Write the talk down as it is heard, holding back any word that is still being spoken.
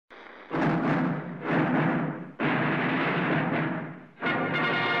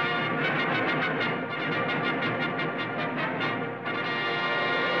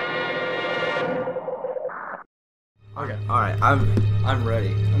Alright, I'm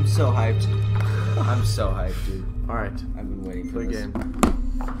ready. I'm so hyped. I'm so hyped, dude. Alright. I've been waiting for Play this. game.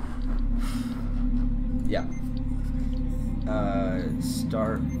 Yeah.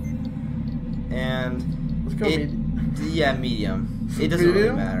 Start. And Let's go yeah, medium. It doesn't really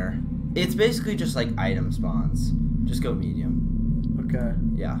matter. It's basically just like item spawns. Just go medium. Okay.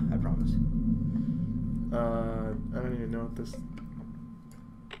 Yeah, I promise. I don't even know what this...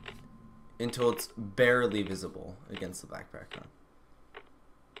 Until it's barely visible against the backpack.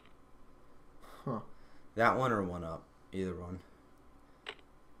 Huh. That one or one up. Either one.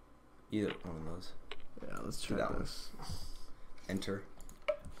 Either one of those. Yeah, let's try that this. Enter.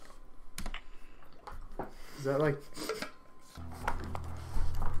 Is that like...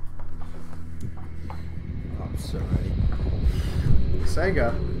 Oh, I'm so ready.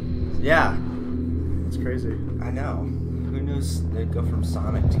 Sega? Yeah. It's crazy. I know. Who knows they'd go from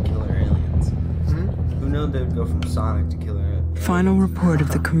Sonic to Killer Aliens? Hmm? Who knew they'd go from Sonic to Killer Aliens? Final report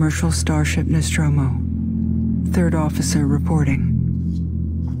of the commercial starship Nostromo. Third officer reporting.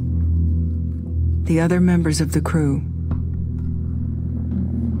 The other members of the crew: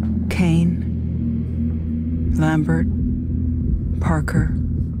 Kane, Lambert, Parker,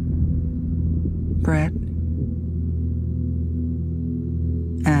 Brett,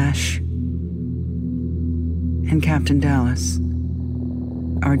 Ash, and Captain Dallas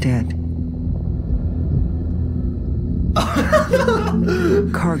are dead.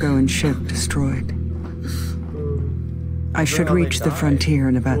 Cargo and ship destroyed. I should reach the frontier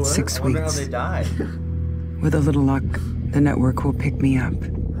in about 6 I wonder how weeks. they died. With a little luck, the network will pick me up.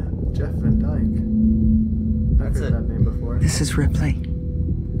 Jeff Van Dyke. I've heard that name before. This is Ripley,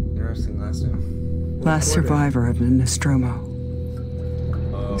 Interesting last name. last survivor of the Nostromo.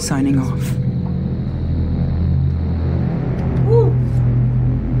 Oh, Signing yes. off. Woo!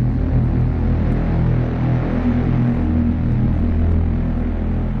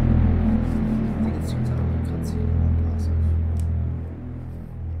 I think it starts out with a cutscene and passive.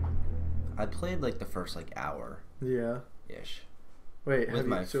 I played like the first like hour Yeah. ish Wait, with have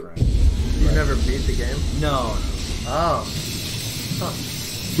my you... friend. You never beat the game? No. Oh.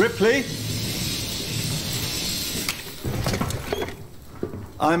 Huh. Ripley?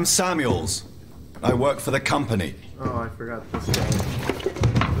 I'm Samuels. I work for the company. Oh, I forgot this guy.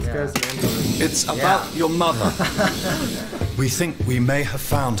 This guy's an android. It's about your mother. We think we may have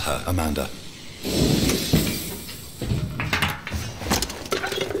found her, Amanda.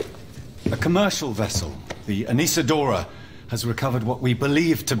 A commercial vessel, the Anisadora, has recovered what we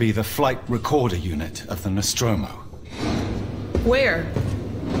believe to be the flight recorder unit of the Nostromo. Where?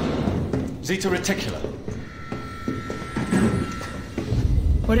 Zeta Reticula.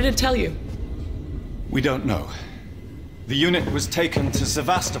 What did it tell you? We don't know. The unit was taken to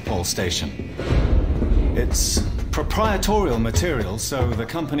Sevastopol station. It's proprietorial material, so the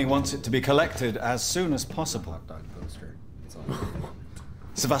company wants it to be collected as soon as possible. Hot dog poster. That's all.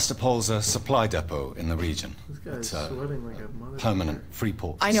 Sevastopol's a supply depot in the region. This guy's It's a sweating like a mother. permanent free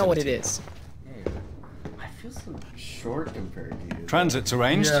port I know what it facility. is. Hey, I feel so short compared to you. Transit's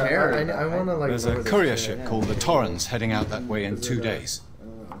arranged. Yeah, chair. I want to like... There's lower a this courier chair. ship called the Torrens heading out that way in Is 2 it, days.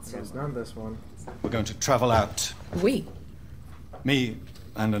 It's not this one. We're going to travel out. We. Me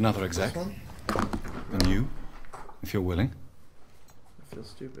and another exec. This one? And you, if you're willing. I feel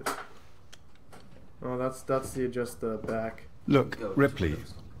stupid. Oh, that's the adjust the back. Look, Ripley,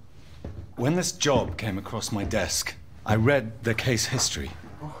 when this job came across my desk, I read the case history.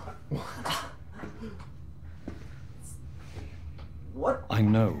 What? I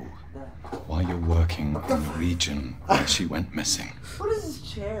know why you're working in the region where she went missing. What is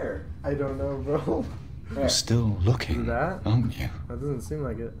this chair? I don't know, bro. You're still looking, That? aren't you? That doesn't seem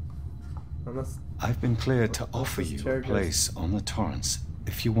like it. Unless... I've been cleared to offer this you chair a goes? place on the Torrens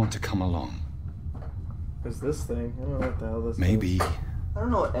if you want to come along. There's this thing. I don't know what the hell this Maybe is. I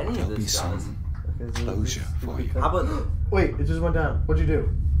don't know what any of there'll be this does. some Okay, so closure this- for you. How about Wait, it just went down. What'd you do?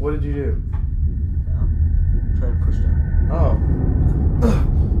 What did you do? try to push down? Oh.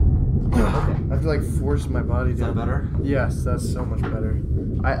 Okay. I have to like force my body Is down. that better? Yes, that's so much better.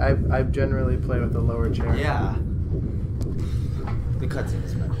 I generally play with the lower chair. Yeah. The cutscene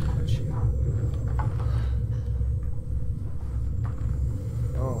is better.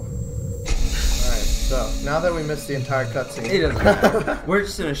 Oh. Alright, so now that we missed the entire cutscene. It doesn't matter. We're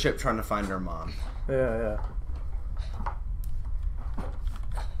just in a ship trying to find our mom. Yeah.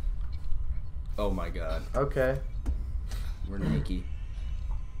 Oh my god. Okay. We're naked.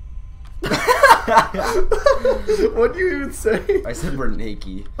 What'd you even say? I said we're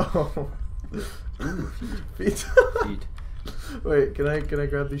naked. Oh. Ooh, Feet. feet. Wait, can I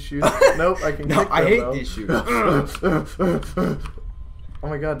grab these shoes? Nope, I can No, kick them, I hate though. these shoes. Oh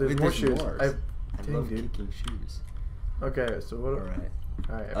my god, there's Wait, more there's shoes. more. Dang, love dude. kicking shoes. Okay, so what? Alright.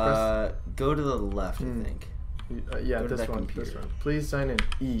 Alright, Go to the left, I think. yeah, go to this that one. computer. This one. Please sign in.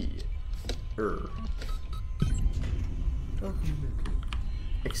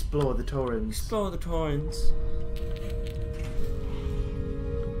 Explore the torrents. Explore the torrents.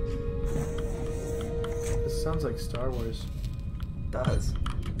 This sounds like Star Wars. It does.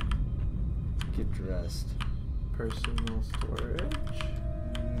 Get dressed. Personal storage.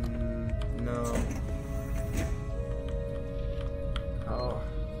 No.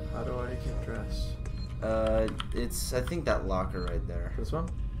 How do I get dressed? It's I think that locker right there. This one?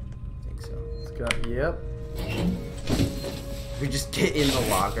 I think so. It's got, yep. We just get in the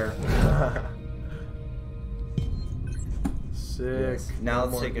locker. Sick. Yes. Now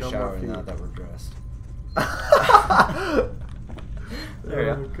let's take a shower feet. now that we're dressed. There you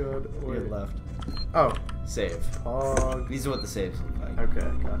oh god. We Wait. left. Oh. Save. Pog. These are what the saves look like. Okay,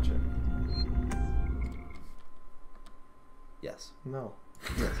 gotcha. Yes. No.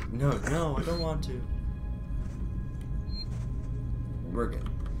 Yes. No, I don't want to. We're good.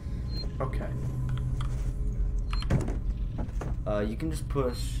 Okay. You can just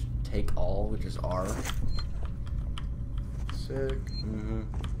push take all, which is R. Sick. Mm-hmm.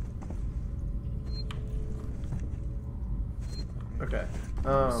 Okay.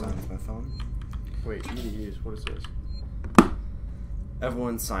 Sign with my phone. Wait, easy to use. What is this?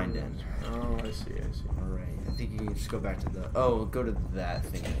 Everyone's signed in. Oh, I see. Alright, I think you can just go back to the... Oh, go to that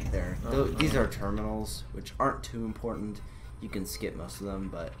thing right there. These are terminals, which aren't too important. You can skip most of them,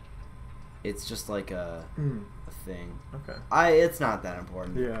 but it's just like a thing. Okay. It's not that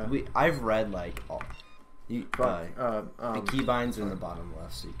important. Yeah. I've read, like, all... the keybinds are in the fuck. bottom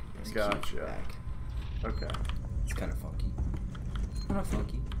left, so you can press Gotcha. key back. Okay. It's kind of funky. Not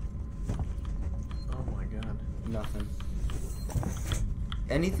funky. Oh my god. Nothing.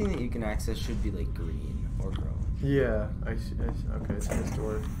 Anything that you can access should be like green or growing. Yeah, I see. Okay, it's this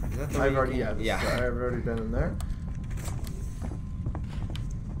door. Is that the way I've you already, can- yeah, I've already been in there.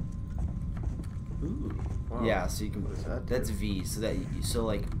 Ooh. Wow. Yeah, so you can. What does that That's do? V. So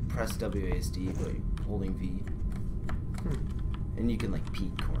like press WASD, but you're holding V, and you can like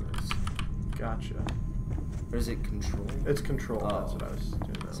peek corners. Gotcha. Or is it control? It's control. That's Oh. what I was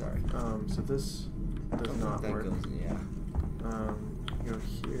doing. That Sorry. one. So this does not that work. goes. Yeah. Go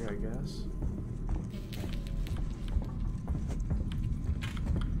here, I guess.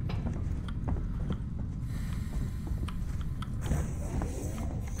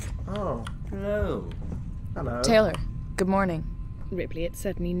 Oh. Hello. Hello. Taylor, good morning. Ripley, it's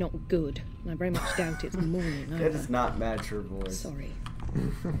certainly not good. I very much doubt it's morning. That either. does not match her voice. Sorry.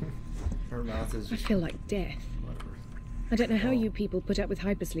 Her mouth is I just feel like death. whatever. I don't know how you people put up with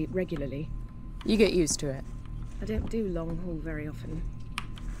hypersleep regularly. You get used to it. I don't do long haul very often.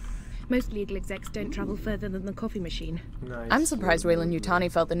 Most legal execs don't travel further than the coffee machine. Nice. I'm surprised Wayland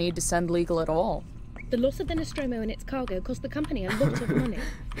Yutani felt the need to send legal at all. The loss of the Nostromo and its cargo cost the company a lot of money.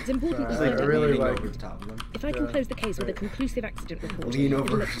 It's important we Sorry, find I out really what leaning like- over the top of them. If I can Yeah, close the case with a great. conclusive accident report, Lean it'll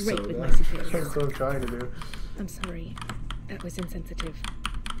over look her great with soda. my That's superiors. what I'm trying to do. I'm sorry. That was insensitive.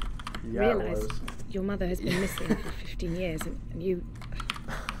 Yeah, Realize it was. your mother has been missing for 15 years and you...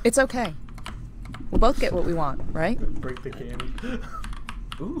 It's okay. We'll both get what we want, right? Break the candy.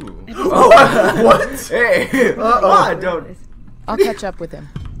 Ooh. Oh, what? Hey. Uh-oh. Don't. I'll catch up with him.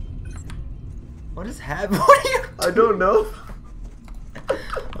 What is happening? What are you? I don't know.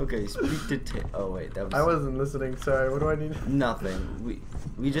 Okay, speak to Oh wait, that was. I wasn't listening. Sorry. What do I need? Nothing.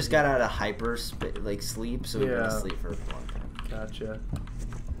 We just got out of sleep, so we've been Yeah. asleep for a long time. Gotcha.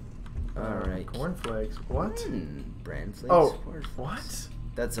 Alright. Cornflakes. What? Brand flakes. Oh, Corn flakes. what?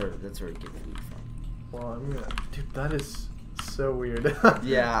 That's where we get food from. Well, I'm gonna. Dude, that is so weird.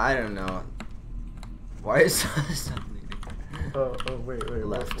 Yeah, I don't know. Why is something Oh, wait.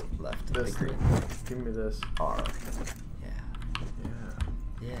 left? Left. This Agree. thing. Give me this. R. Yeah.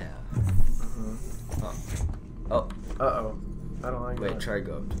 Yeah. Uh-huh. Oh. Uh-oh. I don't like Wait. that. Try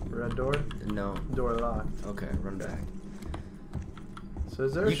go. Red door? No. Door locked. Okay. Run back. So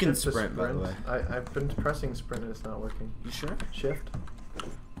is there a You can shift to sprint, by the way. I've been pressing sprint and it's not working. You sure? Shift?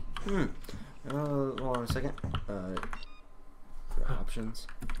 Hold on a second. For options.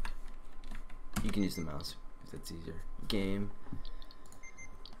 You can use the mouse if that's easier. Game.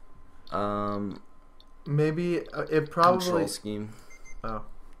 Maybe it probably. Control scheme. Oh.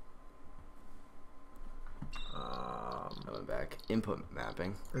 I went back. Input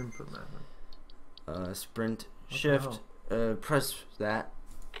mapping. Input mapping. Sprint. the Shift. Press that.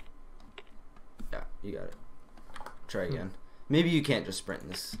 Yeah, you got it. Try again. Maybe you can't just sprint in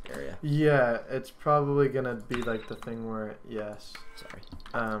this area. Yeah, it's probably gonna be like the thing where Sorry.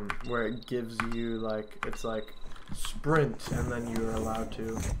 Where it gives you like it's like sprint and then you're allowed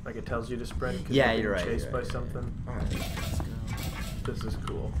to like it tells you to sprint. 'Cause Yeah, you're you're being right. Chased by something. All right, let's go. This is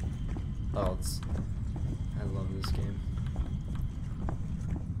cool. Oh, I love this game.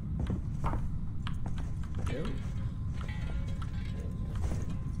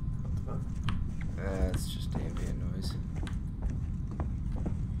 It's just ambient noise.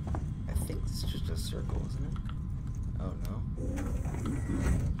 I think it's just a circle, isn't it? Oh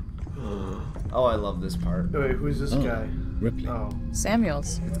no. Oh, I love this part. Wait, who's this guy? Ripley. Oh.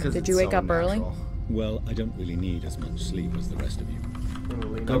 Samuels, It's did you wake up early? Well, I don't really need as much sleep as the rest of you.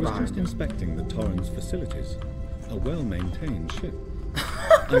 I was just inspecting the Torrens facilities. A well-maintained ship.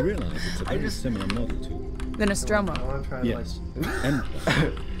 I realize it's a very similar model to... The Nostromo. I want to try Yes. and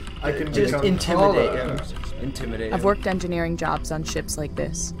I can Just become intimidate taller. him. Intimidate I've him. worked engineering jobs on ships like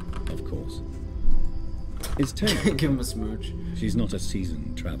this. Of course. Is Taylor? Give him a smooch. She's not a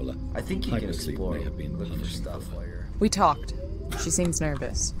seasoned traveler. I think you can Hypersleep explore, may have been look for punishing stuff for her. while you're... We talked. She seems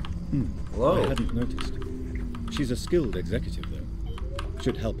nervous. Whoa. I hadn't noticed. She's a skilled executive, though.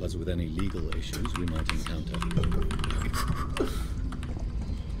 Should help us with any legal issues we might encounter.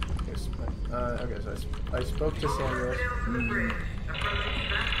 Okay, so I spoke to Samuel.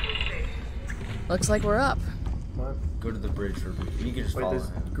 Looks like we're up. What? Go to the bridge for... You can just Wait, follow there's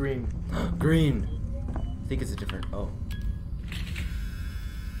him. green. Green! I think it's a different... Oh.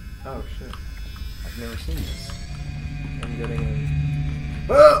 Oh shit. I've never seen this. I'm getting in.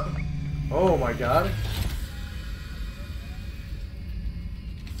 Ah! Oh my god.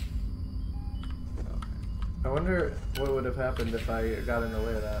 I wonder what would have happened if I got in the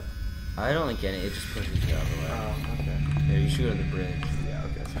way of that. I don't think it just pushes you out of the way. Oh, okay. Here, you should go to the bridge. Yeah,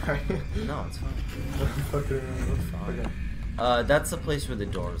 okay, sorry. No, it's fine. Fucking Fine. okay. That's the place where the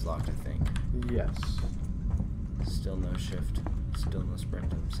door is locked, I think. Yes. Still no shift. Still no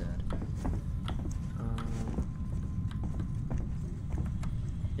sprint, I'm sad.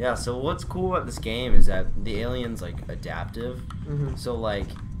 Yeah, so what's cool about this game is that the alien's, like, adaptive. Mhm. So, like,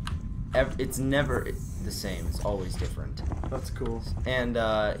 it's never the same. It's always different. That's cool. And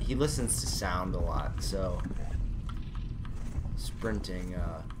he listens to sound a lot, so sprinting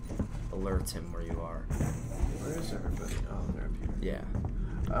alerts him where you are. Where is everybody? Oh, they're up here. Yeah.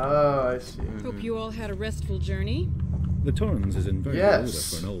 Oh, I see. Hope you all had a restful journey. The Torrens is in very good order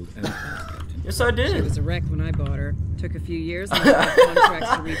for an old aircraft captain. Yes, I did. She was a wreck when I bought her. Took a few years and I got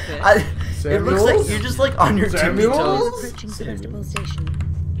contracts to refit. It looks like you're just like on your tippy toes. Approaching Sevastopol Station.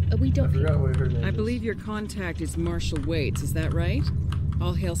 We I don't. forgot what her name I is. believe your contact is Marshal Waits, is that right?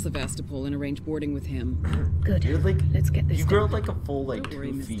 I'll hail Sevastopol and arrange boarding with him. Good. You're like, Let's get this you done. grew like a full like Don't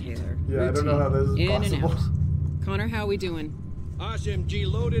worry, 2 Miss feet. Taylor. Yeah, I don't know how this is In possible. and out. Connor, how we doing? SMG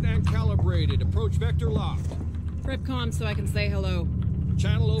loaded and calibrated. Approach vector locked. Prep comm so I can say hello.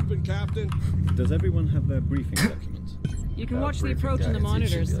 Channel open, Captain. Does everyone have their briefing documents? You can watch the Briefing approach on the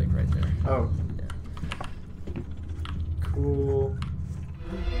guidance, it monitors. should be, like, right there. Oh, Yeah. cool.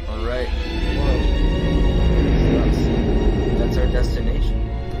 All right. Whoa. That's our destination.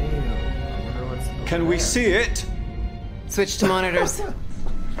 Damn. I wonder what's over Can we there. see it? Switch to monitors.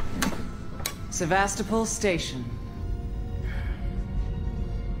 Sevastopol Station.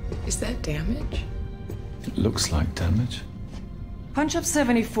 Is that damage? It looks like damage. Punch up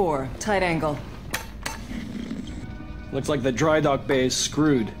 74, tight angle. Looks like the dry dock bay is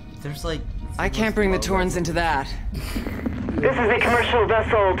screwed. There's like. I can't bring the Torrens into that. This is a commercial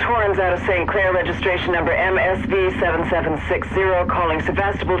vessel, Torrens out of St. Clair, registration number MSV7760, calling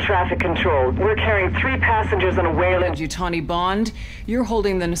Sevastopol Traffic Control. We're carrying 3 passengers on a Wayland. Yutani Bond, you're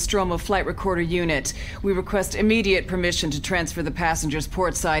holding the Nostromo flight recorder unit. We request immediate permission to transfer the passengers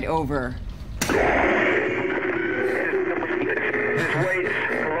portside over.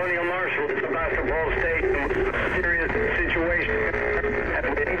 Colonial Marshal, Sevastopol Station, serious situation.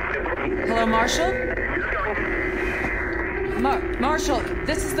 Hello, Marshal? Marshal,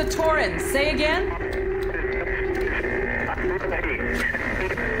 this is the Torrens. Say again?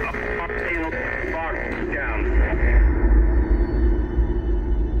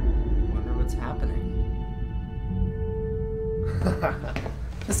 Wonder what's happening.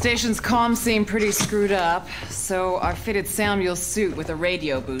 The station's comms seem pretty screwed up, so I fitted Samuel's suit with a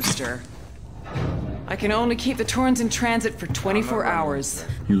radio booster. I can only keep the Torrens in transit for 24 hours.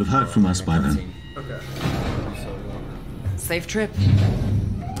 You'll have heard from us by then. Okay. Safe trip.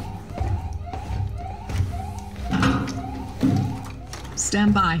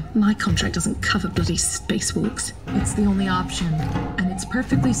 Stand by. My contract doesn't cover bloody spacewalks. It's the only option, and it's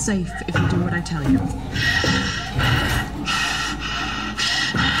perfectly safe if you do what I tell you.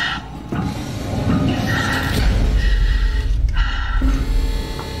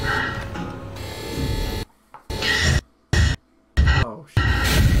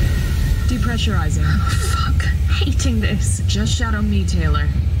 Depressurizing. Oh, fuck. Hating this. Just shadow me, Taylor.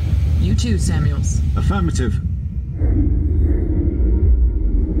 You too, Samuels. Affirmative.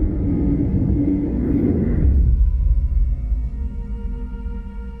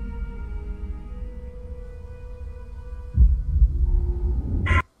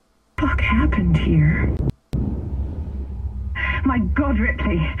 What happened here? My God,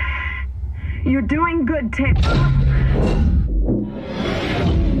 Ripley. You're doing good, Taylor.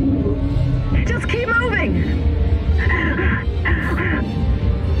 Just keep moving.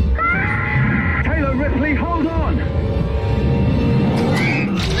 Taylor, Ripley, hold on.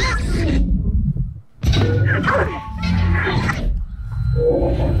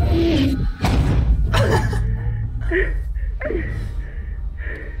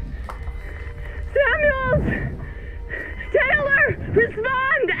 Samuels! Taylor!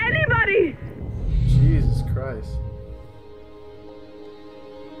 Respond! Anybody! Jesus Christ.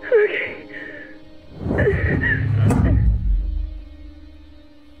 Okay.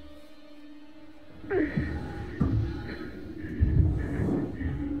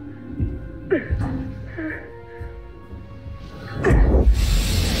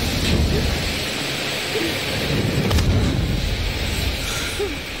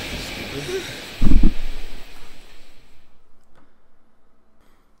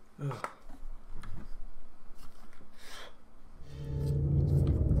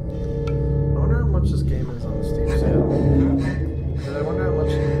 I wonder how much this game is on the Steam sale. Because I wonder how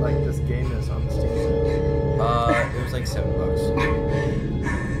much like this game is on the Steam sale. It was like $7.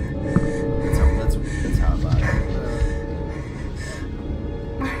 That's how I bought it.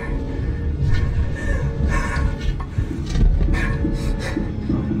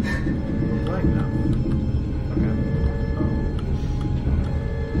 I'm playing now. Okay.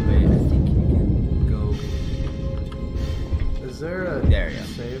 Wait, I think you can go. Is there a There you go.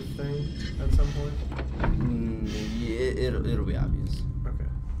 save thing at some point? Yeah, it'll be obvious. Okay.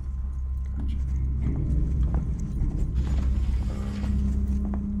 Gotcha.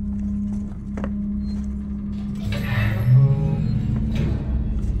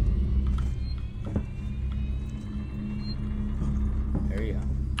 There you go.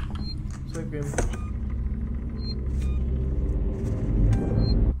 Save game.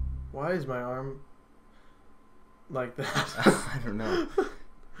 Why is my arm like that? I don't know.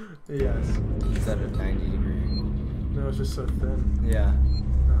 Yes. Is that a 90 degree? No, it's just so thin. Yeah.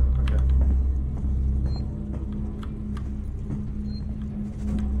 Oh, okay.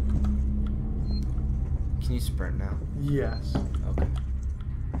 Can you sprint now? Yes. Okay.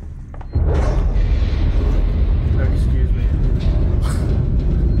 Excuse me.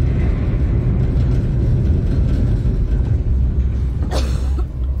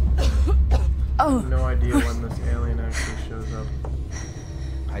 Oh. No idea when this alien actually shows up.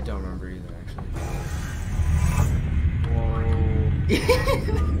 I don't remember either, actually.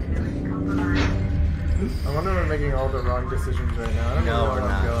 I wonder if we're making all the wrong decisions right now. I don't No, know we're where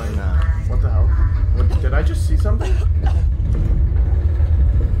not. I'm going. We're not. What the hell? What, did I just see something?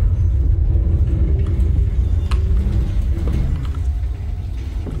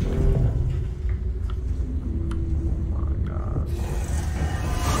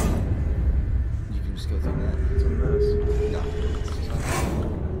 You can just go through that. What's in this? No.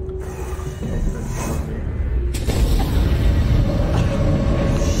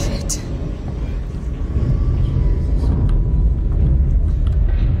 Shit.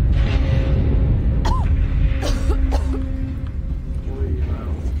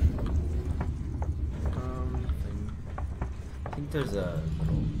 I think there's a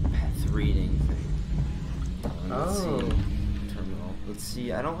little path reading thing. Let's see. Terminal. Let's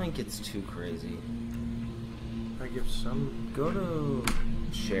see. I don't think it's too crazy. I give some. Go to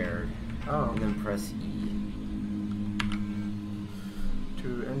shared. Oh. And then press E. To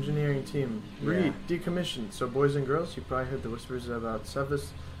engineering team. Read. Decommissioned. So boys and girls, you probably heard the whispers about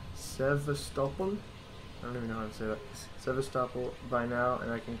Sevastopol. I don't even know how to say that. Sevastopol by now,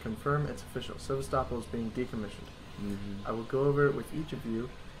 and I can confirm it's official. Sevastopol is being decommissioned. I will go over with each of you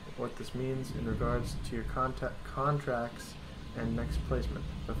what this means in regards to your contracts and next placement.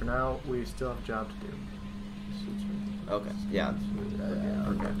 But for now, we still have a job to do. Okay. Yeah.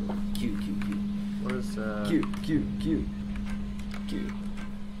 Okay. Q. What is Q.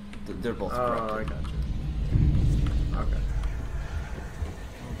 They're both correct. Oh, I got you. Okay.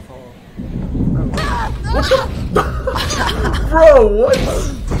 What the? Bro, what?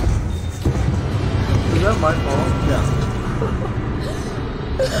 Is that my fault? Yeah.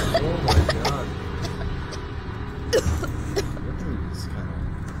 Oh my god. He's kind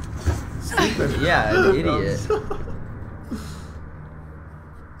of stupid. Yeah, an idiot.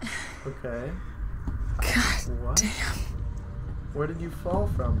 Okay. Okay. God what? damn. Where did you fall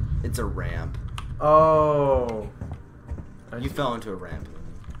from? It's a ramp. Oh. You fell into a ramp.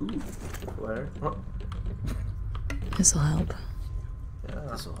 Ooh. Flare. Oh. This'll help. Yeah.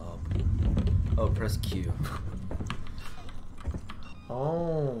 This'll help. Oh, press Q.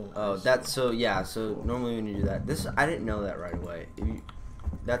 Oh, that's so. Yeah, so normally when you do that, I didn't know that right away.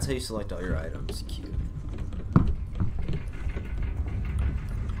 That's how you select all your items. Q.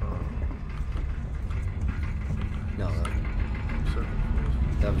 No,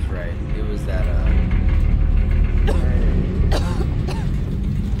 that was right. It was that.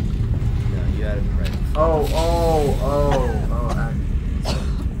 No, you had it right. Oh,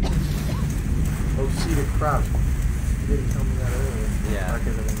 C to crouch. You didn't tell me that earlier. Yeah.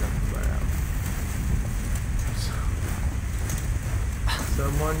 Okay, then I have to fly out.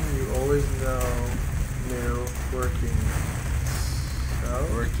 Someone you always knew working. So?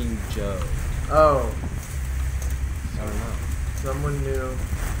 Working Joe. Oh. I don't know. Someone new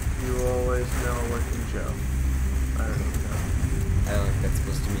you always know working Joe. I don't even know. I don't think that's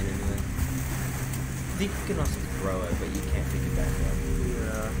supposed to mean anything. I think you can also throw it, but you can't pick it back up.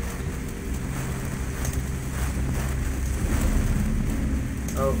 Yeah.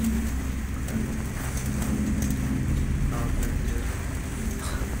 Oh.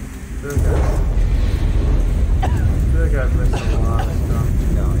 Okay. I feel like I've missed a lot of stuff.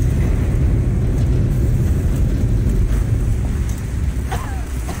 No,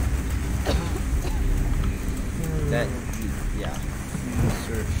 that, yeah.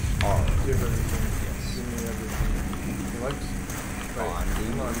 Search. R. Give everything. Yes. Give me everything. What?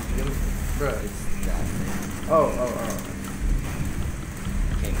 Bonding. Come on, give me. Bruh. It's that thing. Oh.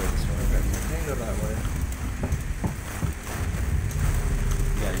 Can't go this way. Okay, can't go that way.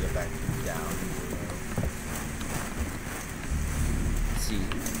 You gotta go back down. C.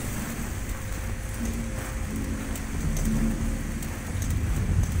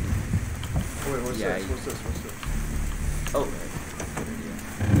 Oh, wait, what's Yeah, this? What's this? Oh, good idea.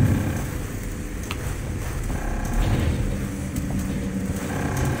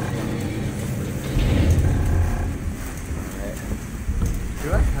 Alright. Do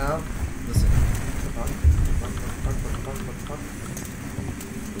I have... Listen. Fuck.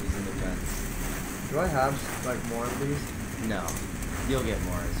 Losing the guns. Do I have, like, more of these? No. You'll get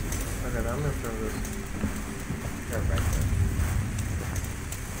more as you go. Okay, then I'm gonna throw this. They're right there.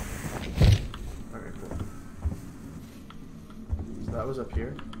 Okay, cool. So that was up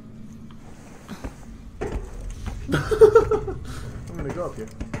here. I'm gonna go up here.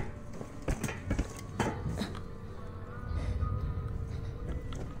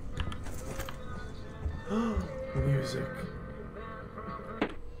 Music.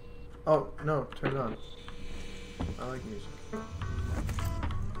 Oh, no, turn it on. I like music.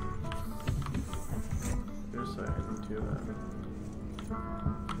 Just so I need to,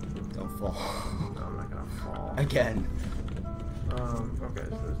 Don't fall. No, I'm not gonna fall. Again. Okay,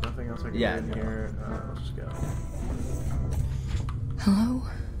 so there's nothing else I can do in here. Let's just go. Hello?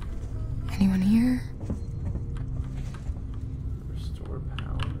 Anyone here? Restore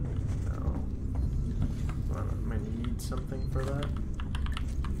power? No. I might need something for that.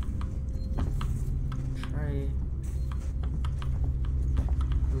 Try.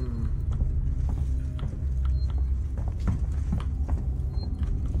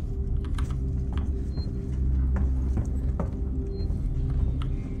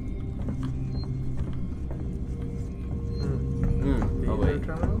 Oh wait.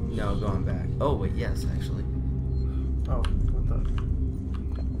 No, going back. Oh wait, yes, actually. Oh, what the?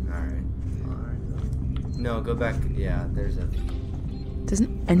 Alright. No, go back. Yeah, there's a...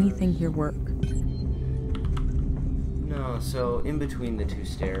 Doesn't anything here work? No, so in between the two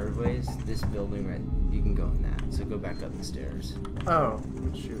stairways, this building right, you can go in that. So go back up the stairs. Oh,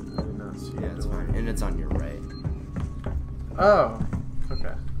 shoot, I did not see Yeah, the it's door. fine. And it's on your right. Oh,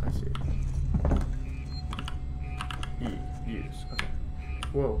 okay, I see. Use, okay.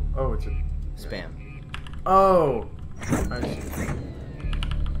 Whoa, oh, it's a... Spam. Oh, I see.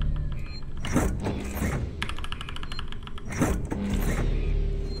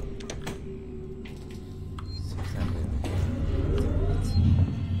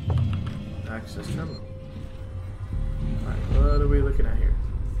 Access terminal. Alright, what are we looking at here?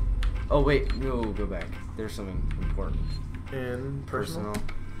 Oh wait, no, go back. There's something important. In personal?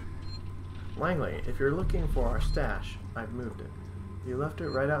 Langley, if you're looking for our stash, I've moved it. You left it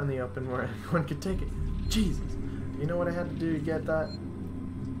right out in the open where anyone could take it. Jesus! Do you know what I had to do to get that?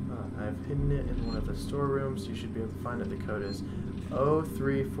 I've hidden it in one of the storerooms. You should be able to find it. The code is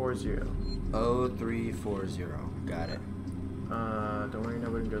 0340. 0340. Got it. Don't worry,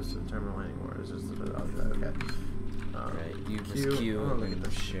 nobody goes to the terminal anymore. It's just okay. Right, you press Q. Q Oh, look at and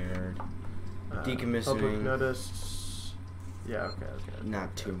this. shared. Public Decommissioning. notice. Yeah, okay.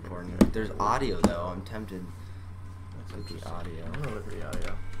 Not too important. There's audio though. I'm tempted. That's Look at the audio. I'm gonna look at the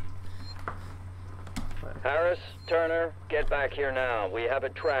audio. Harris, Turner, get back here now. We have a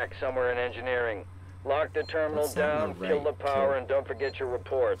track somewhere in engineering. Lock the terminal What's that on down, the kill right, the power, too? and don't forget your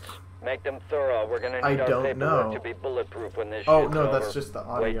reports. Make them thorough. We're gonna I need our don't paperwork know. to be bulletproof when this Oh shit's no, over. that's just the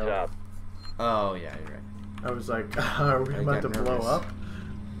Waits audio. up. Oh yeah, you're right. I was like, are we I about to got blow nervous.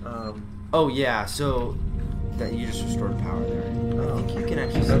 up? Oh yeah, so that you just restored power there. I think you can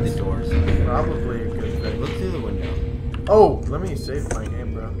actually see That's the doors. Probably a good thing. Look through the window. Oh, let me save my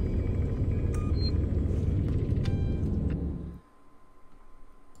game, bro.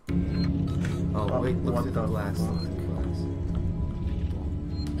 Oh wait, look what through the glass. fuck? Look through the glass.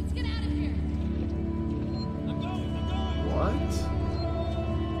 Let's get out of here. What?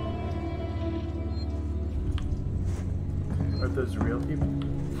 Are those real people?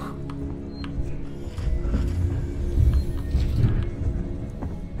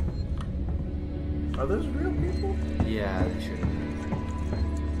 Are those real people? Yeah, they should.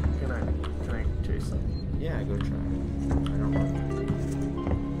 Can I chase them? Yeah, go try. I don't want.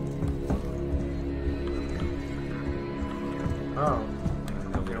 Oh.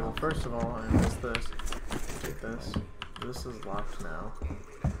 Okay, well, first of all, I missed this. Take this. This is locked now.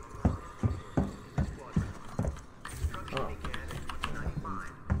 Oh.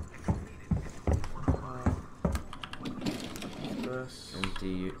 This. Empty.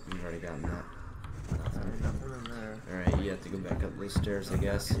 You've already gotten that. Alright, nothing in there. Alright, you have to go back up those stairs, I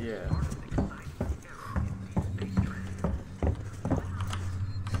guess. Yeah.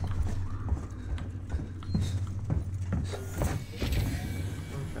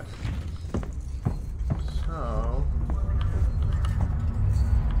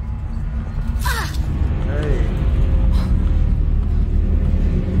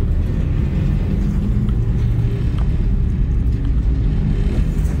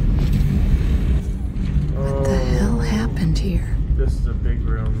 This is a big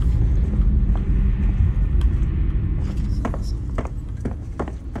room.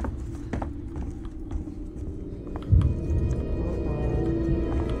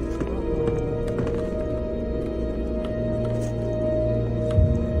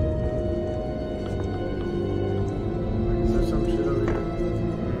 Is there some shit over here?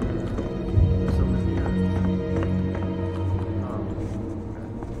 There's something here. Oh, okay.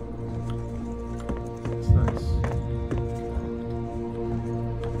 It's nice.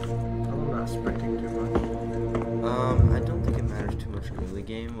 I'm not sprinting too much. I don't think it matters too much early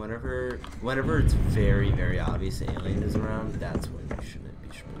game. Whenever it's very, very obvious an alien is around, that's when you shouldn't be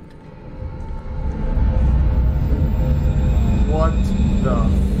sprinting. What the?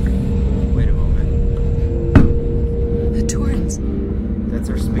 Wait a moment. The Torrens. That's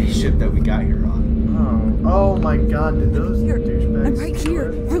our spaceship that we got here on. Oh my god, did those douchebags I'm right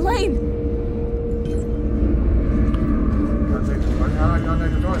here. Verlaine! How do I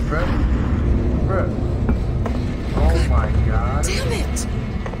contact the Torrens, Brett? Brett. Oh my god. Damn it!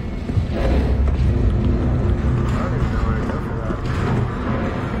 I don't even know where to go for that.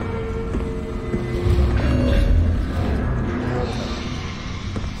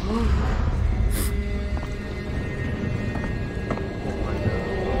 Oh my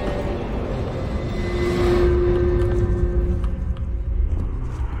god.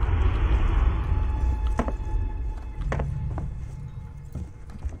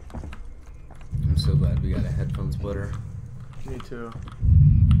 I'm so glad we got a headphone splitter. Me too.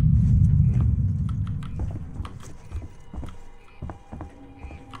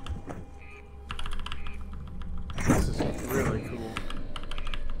 This is really cool.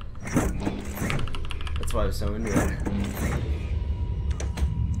 That's why I was so into it.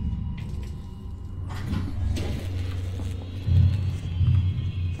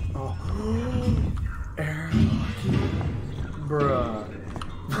 Oh. Airlock. Bruh.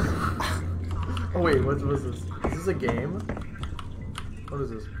 Oh wait, what was this? Is this a game? What is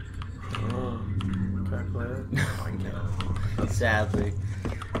this? Oh. Can I play it? No, I know. Sadly.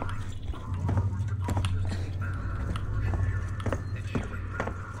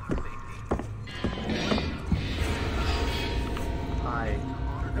 Hi.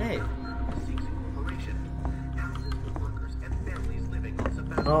 Hey.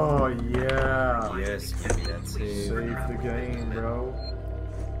 Oh yeah. Yes, give me that save. Save the game, bro.